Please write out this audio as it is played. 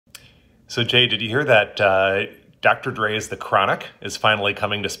So Jay, did you hear that Dr. Dre's The Chronic is finally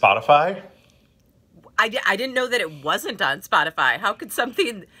coming to Spotify? I didn't know that it wasn't on Spotify. How could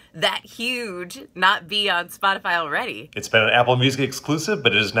something that huge not be on Spotify already? It's been an Apple Music exclusive,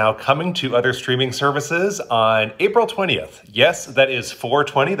 but it is now coming to other streaming services on April 20th. Yes, that is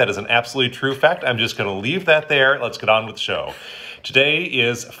 420. That is an absolutely true fact. I'm just going to leave that there. Let's get on with the show. Today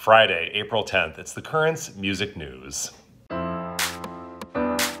is Friday, April 10th. It's the Currents Music News.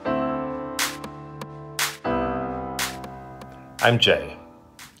 I'm Jay.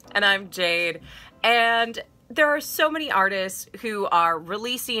 And I'm Jade. And there are so many artists who are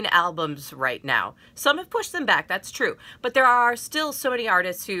releasing albums right now. Some have pushed them back, that's true. But there are still so many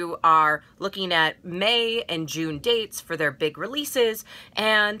artists who are looking at May and June dates for their big releases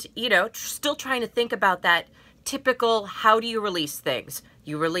and, still trying to think about that typical, how do you release things?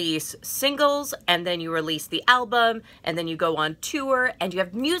 You release singles, and then you release the album, and then you go on tour, and you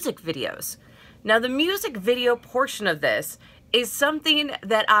have music videos. Now, the music video portion of this is something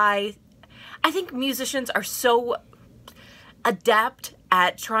that I think musicians are so adept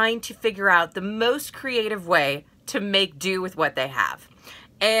at trying to figure out the most creative way to make do with what they have.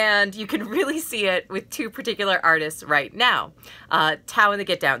 And you can really see it with two particular artists right now. Thao and the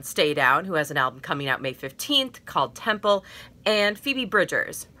Get Down, Stay Down, who has an album coming out May 15th called Temple, and Phoebe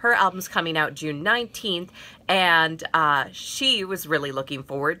Bridgers. Her album's coming out June 19th, and she was really looking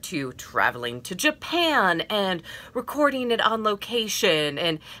forward to traveling to Japan and recording it on location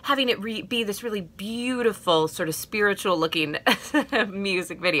and having it be this really beautiful, sort of spiritual-looking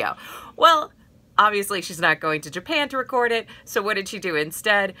music video. Well, obviously, she's not going to Japan to record it, so what did she do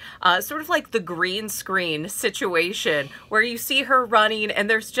instead? Sort of like the green screen situation where you see her running and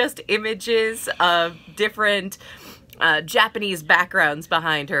there's just images of different Japanese backgrounds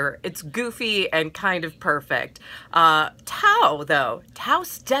behind her. It's goofy and kind of perfect. Thao, though, Thao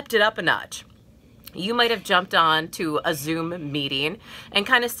stepped it up a notch. You might have jumped on to a Zoom meeting and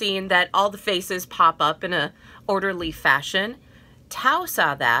kind of seen that all the faces pop up in a orderly fashion. Thao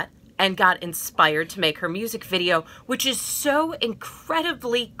saw that and got inspired to make her music video, which is so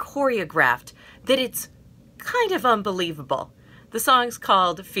incredibly choreographed that it's kind of unbelievable. The song's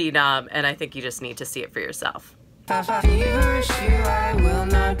called Phenom, and I think you just need to see it for yourself. I will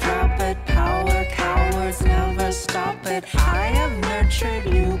not drop it. Power cowards never stop it. I have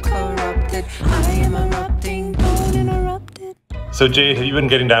nurtured you, corrupted. I am erupting, born interrupted. So Jade, have you been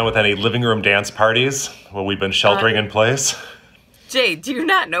getting down with any living room dance parties while we've been sheltering in place? Jay, do you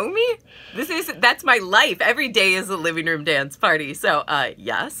not know me? That's my life. Every day is a living room dance party. So,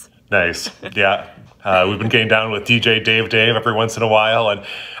 yes. Nice. Yeah. We've been getting down with DJ Dave every once in a while. And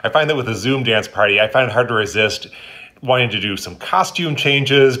I find that with a Zoom dance party, I find it hard to resist wanting to do some costume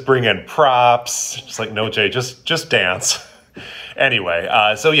changes, bring in props. Just like, no, Jay, just dance. Anyway,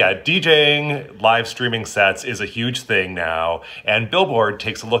 so yeah, DJing, live streaming sets is a huge thing now, and Billboard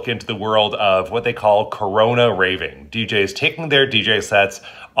takes a look into the world of what they call Corona raving, DJs taking their DJ sets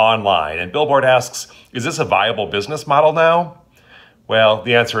online. And Billboard asks, is this a viable business model now? Well,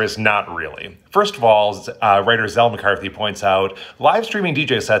 the answer is not really. First of all, writer Zell McCarthy points out, live streaming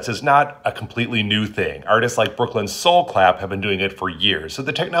DJ sets is not a completely new thing. Artists like Brooklyn's Soul Clap have been doing it for years, so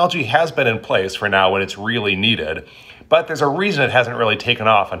the technology has been in place for now when it's really needed. But there's a reason it hasn't really taken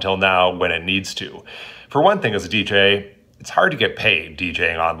off until now when it needs to. For one thing, as a DJ, it's hard to get paid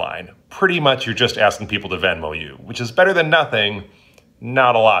DJing online. Pretty much you're just asking people to Venmo you, which is better than nothing,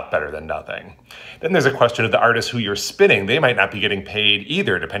 not a lot better than nothing. Then there's a question of the artists who you're spinning. They might not be getting paid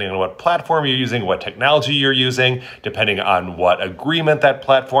either, depending on what platform you're using, what technology you're using, depending on what agreement that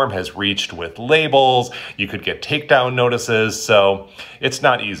platform has reached with labels. You could get takedown notices, so it's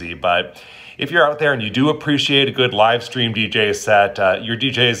not easy. But if you're out there and you do appreciate a good live stream DJ set, your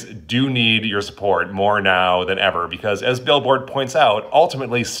DJs do need your support more now than ever, because as Billboard points out,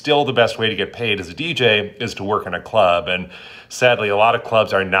 ultimately still the best way to get paid as a DJ is to work in a club. And sadly, a lot of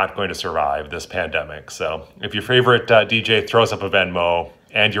clubs are not going to survive this pandemic. So if your favorite DJ throws up a Venmo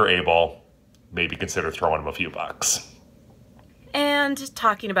and you're able, maybe consider throwing them a few bucks. And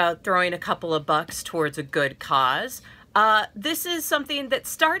talking about throwing a couple of bucks towards a good cause, this is something that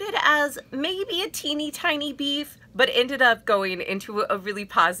started as maybe a teeny tiny beef, but ended up going into a really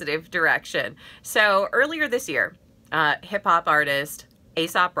positive direction. So earlier this year, hip-hop artist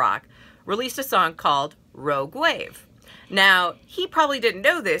Aesop Rock released a song called Rogue Wave. Now, he probably didn't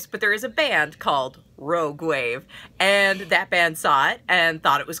know this, but there is a band called Rogue Wave. And that band saw it and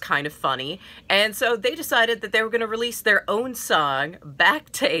thought it was kind of funny. And so they decided that they were going to release their own song back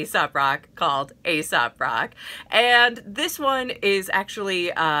to Aesop Rock called Aesop Rock. And this one is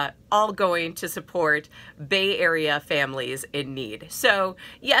actually all going to support Bay Area families in need. So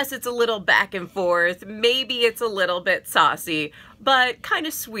yes, it's a little back and forth. Maybe it's a little bit saucy, but kind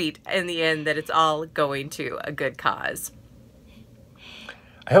of sweet in the end that it's all going to a good cause.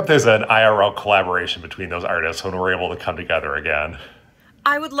 I hope there's an IRL collaboration between those artists when we're able to come together again.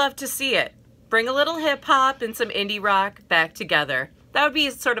 I would love to see it. Bring a little hip hop and some indie rock back together. That would be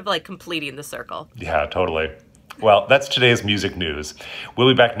sort of like completing the circle. Yeah, totally. Well, that's today's music news. We'll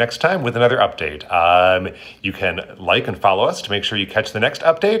be back next time with another update. You can like and follow us to make sure you catch the next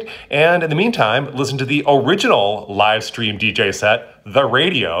update. And in the meantime, listen to the original live stream DJ set, The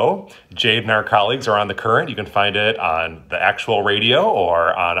Radio. Jade and our colleagues are on The Current. You can find it on the actual radio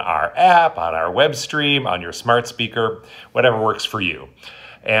or on our app, on our web stream, on your smart speaker, whatever works for you.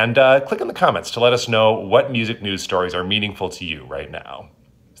 And click in the comments to let us know what music news stories are meaningful to you right now.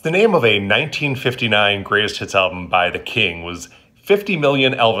 The name of a 1959 greatest hits album by The King was 50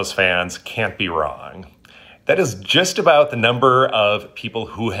 Million Elvis Fans Can't Be Wrong. That is just about the number of people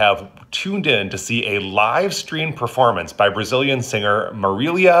who have tuned in to see a live stream performance by Brazilian singer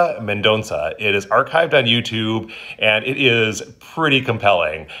Marilia Mendonca. It is archived on YouTube and it is pretty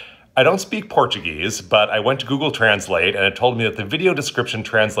compelling. I don't speak Portuguese, but I went to Google Translate and it told me that the video description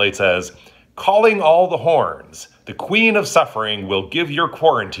translates as, "Calling all the horns. The Queen of Suffering will give your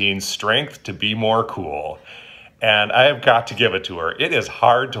quarantine strength to be more cool." And I have got to give it to her. It is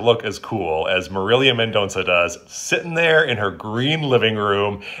hard to look as cool as Marilia Mendonca does, sitting there in her green living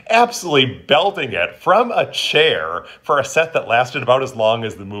room, absolutely belting it from a chair for a set that lasted about as long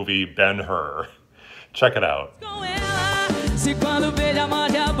as the movie Ben-Hur. Check it out. Se quando beija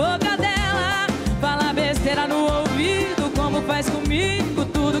morde a boca dela, fala besteira no ouvido, como faz comigo.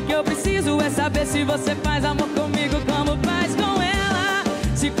 Tudo que eu preciso é saber se você faz amor comigo, como faz